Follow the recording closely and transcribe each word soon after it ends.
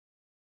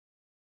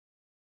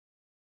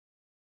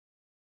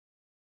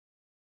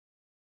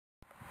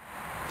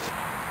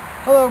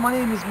Hello, my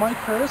name is Mike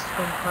Hurst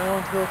from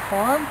Highlandsville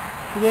Farm.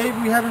 Today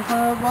we have in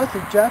front of us a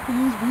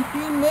Japanese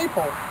weeping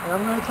maple, and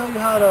I'm going to tell you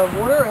how to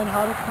water and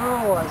how to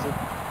fertilize it.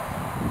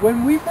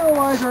 When we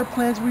fertilize our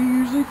plants, we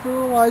usually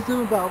fertilize them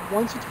about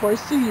once or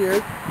twice a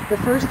year. The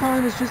first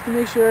time is just to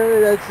make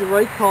sure that it's the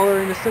right color,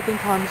 and the second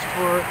time is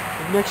for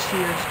next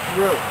year's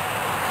growth.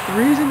 The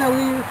reason that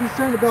we are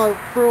concerned about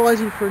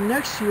fertilizing for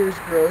next year's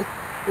growth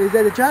is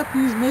that the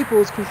Japanese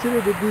maple is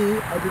considered to be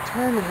a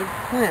determinate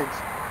plant.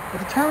 A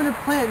determinate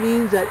plant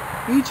means that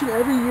each and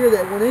every year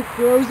that when it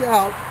grows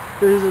out,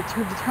 there's a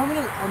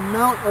determinate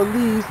amount of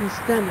leaves and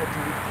stem that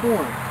can be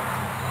formed.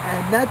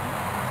 And that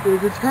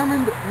the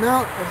determined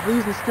amount of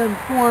leaves and stem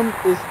formed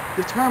is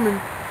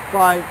determined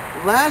by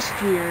last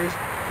year's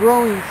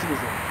growing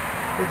season.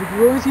 If the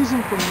growing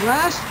season from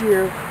last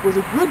year was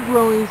a good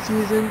growing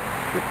season,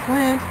 the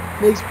plant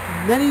makes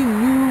many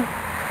new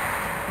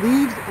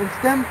leaves and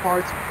stem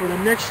parts for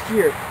the next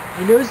year.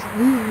 And those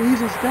new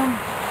leaves and stem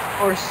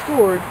are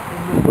stored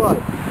in the bud.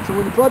 So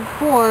when the bud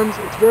forms,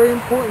 it's very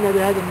important that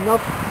it has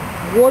enough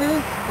water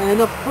and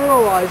enough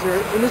fertilizer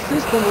in the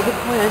system of the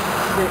plant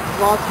to make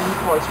lots of new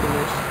parts for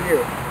next year.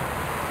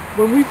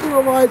 When we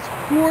fertilize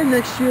for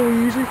next year, we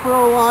usually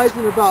fertilize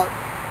in about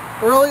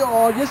early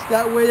August.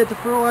 That way that the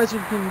fertilizer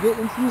can get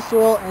into the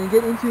soil and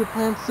get into the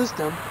plant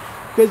system.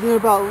 Because in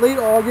about late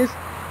August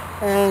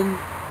and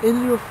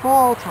into the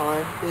fall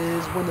time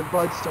is when the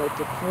buds start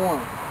to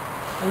form.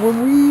 And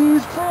when we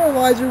use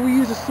fertilizer, we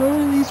use a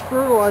soda-release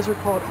fertilizer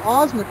called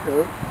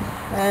Osmocote,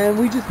 and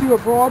we just do a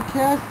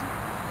broadcast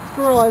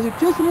fertilizer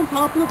just on the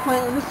top of the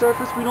plant on the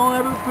surface. We don't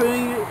ever put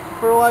any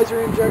fertilizer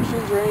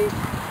injections or any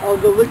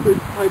of the liquid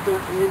type in,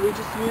 we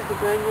just use the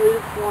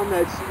granulated form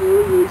that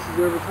slowly releases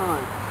over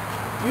time.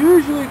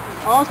 Usually,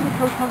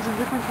 Osmocote comes in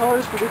different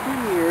colors for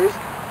different years,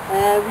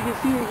 and we can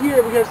see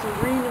here we have some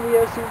green and we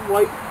have some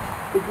white.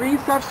 The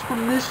green stuff's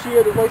from this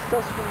year, the white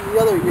stuff's from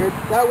the other year.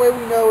 That way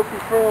we know if we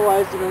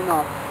fertilized it or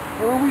not.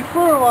 And when we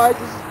fertilize,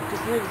 this is just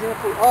an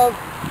example of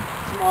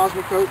some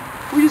Osmocote,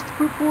 we just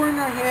pour it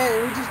in our hand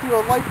and we just do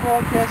a light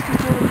broadcast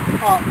just over the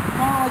top.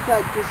 Kind of like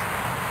that, just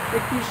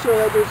making sure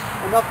that there's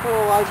enough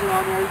fertilizer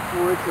on there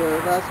for it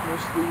to last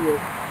most of the year.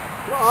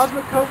 Well,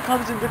 Osmocote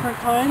comes in different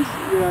kinds.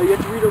 You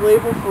have to read a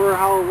label for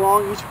how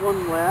long each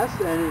one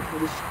lasts and for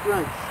the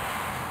strength.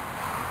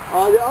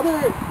 The other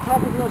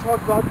topic we're going to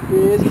talk about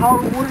is how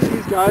to water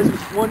these guys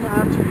one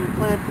after you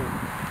plant them.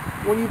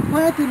 When you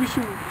plant them, you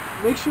should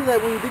make sure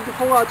that when you dig the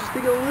hole out, just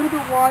dig it a little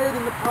bit wider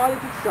than the pot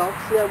itself,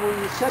 so that when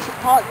you set the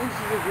pot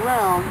into the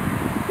ground,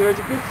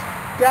 there's a good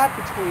gap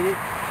between it,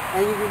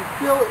 and you can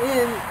fill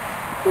in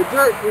the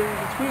dirt in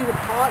between the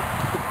pot,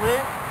 the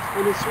plant,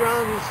 and the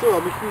surrounding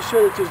soil, making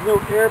sure that there's no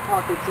air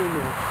pockets in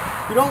there.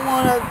 You don't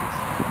want to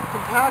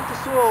compact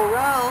the soil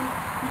around.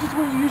 You just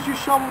want to use your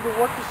shovel to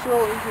work the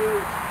soil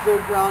into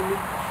the ground,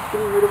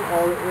 getting rid of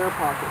all the air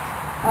pockets.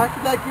 After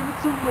that, give it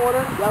some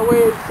water. That way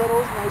it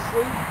settles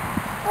nicely.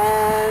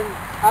 And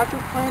after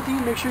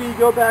planting, make sure you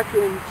go back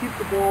and keep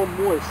the ball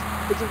moist.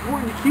 It's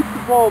important to keep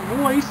the ball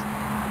moist,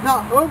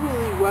 not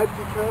overly wet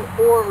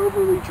or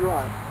overly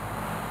dry.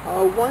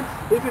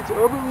 If it's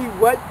overly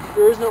wet,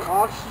 there is no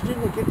oxygen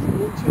that gets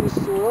into the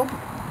soil,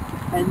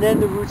 and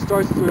then the root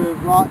starts to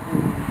rot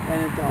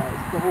and it dies.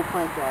 The whole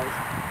plant dies.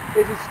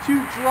 If it's too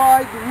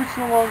dry, the roots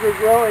no longer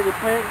grow and the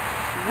plant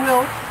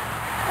wilts,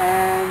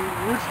 and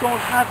roots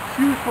don't have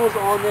cuticles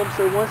on them,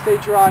 so once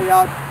they dry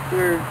out,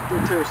 they're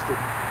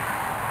toasted.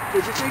 So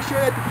just make sure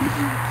that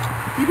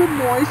keep it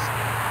moist,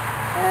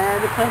 and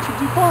the plant should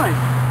do fine.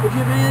 If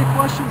you have any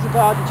questions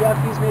about the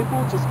Japanese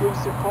maple, just give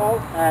us a call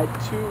at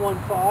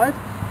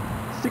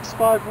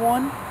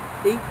 215-651-8329.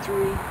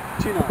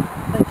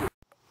 Thank you.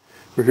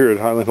 We're here at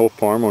Highland Hill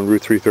Farm on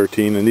Route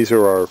 313, and these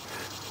are our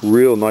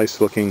real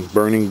nice looking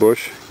burning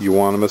bush,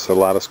 Euonymus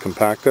alatus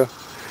compacta.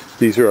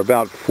 These are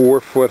about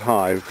 4 foot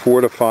high,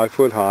 4 to 5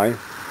 foot high,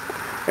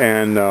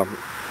 and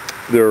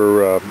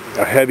they're a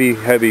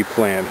heavy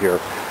plant here.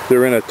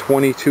 They're in a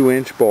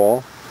 22-inch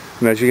ball,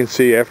 and as you can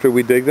see, after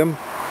we dig them,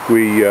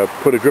 we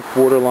put a drip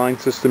water line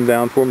system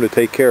down for them to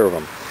take care of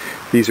them.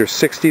 These are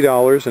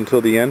 $60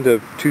 until the end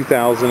of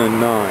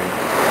 2009,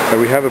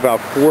 and we have about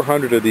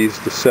 400 of these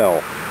to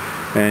sell.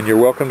 And you're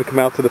welcome to come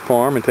out to the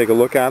farm and take a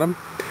look at them.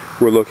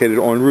 We're located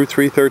on Route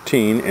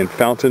 313 in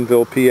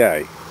Fountainville,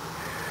 PA.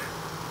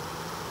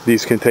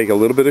 These can take a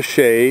little bit of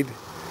shade.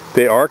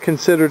 They are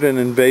considered an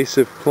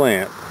invasive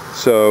plant,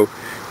 so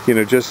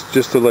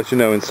just to let you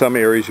know, in some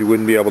areas you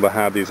wouldn't be able to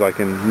have these,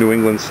 like in New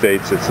England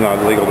states. It's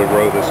not legal to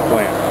grow this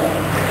plant,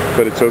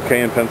 but it's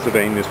okay in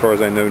Pennsylvania, as far as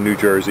I know, New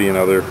Jersey and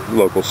other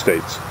local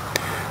states.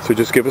 So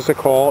just give us a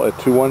call at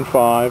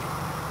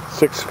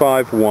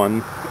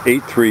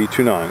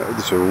 215-651-8329.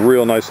 This is a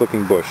real nice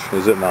looking bush,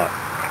 is it not?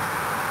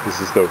 This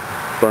is the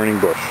burning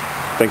bush.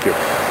 Thank you.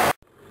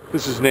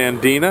 This is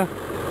Nandina.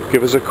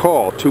 Give us a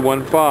call,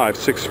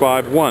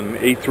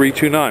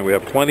 215-651-8329. We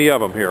have plenty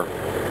of them here.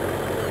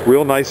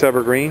 Real nice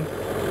evergreen.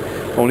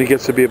 Only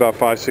gets to be about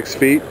 5-6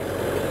 feet.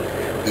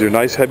 These are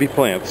nice heavy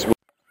plants.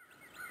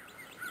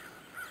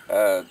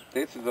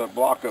 This is a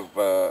block of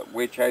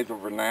witch hazel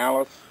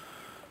vernalis.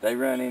 They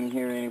run in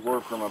here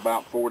anywhere from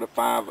about 4 to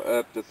 5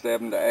 up to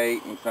 7 to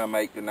 8, and some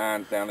 8 to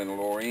 9 down in the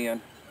lower end.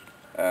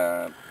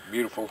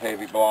 Beautiful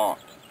heavy block.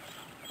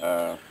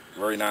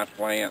 Very nice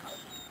plant.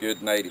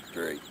 Good native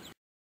tree.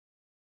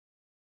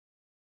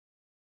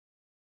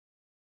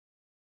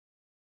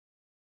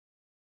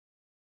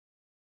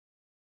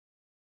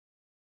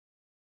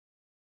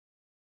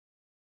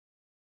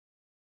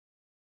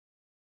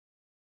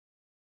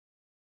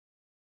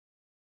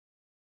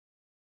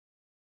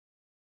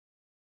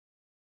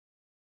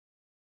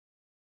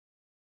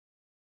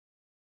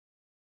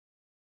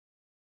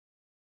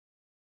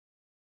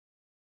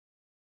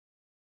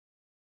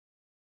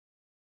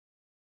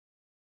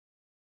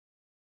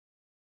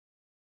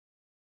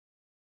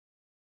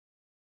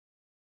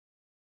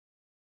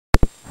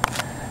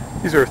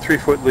 These are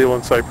 3-foot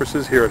Leland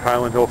cypresses here at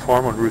Highland Hill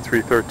Farm on Route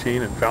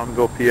 313 in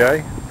Fountainville,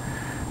 PA.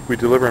 We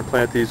deliver and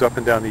plant these up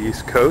and down the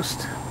East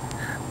Coast.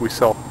 We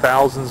sell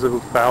thousands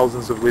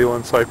of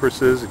Leland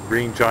cypresses and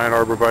green giant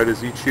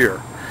arborvitaes each year.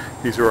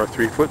 These are our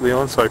 3-foot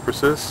Leland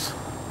cypresses.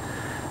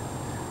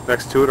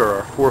 Next to it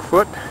are our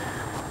 4-foot.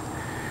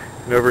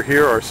 And over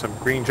here are some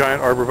green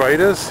giant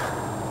arborvitaes.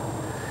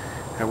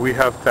 And we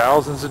have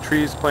thousands of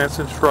trees, plants,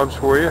 and shrubs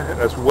for you,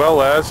 as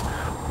well as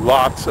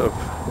lots of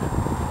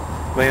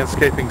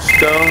landscaping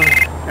stone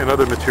and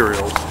other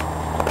materials.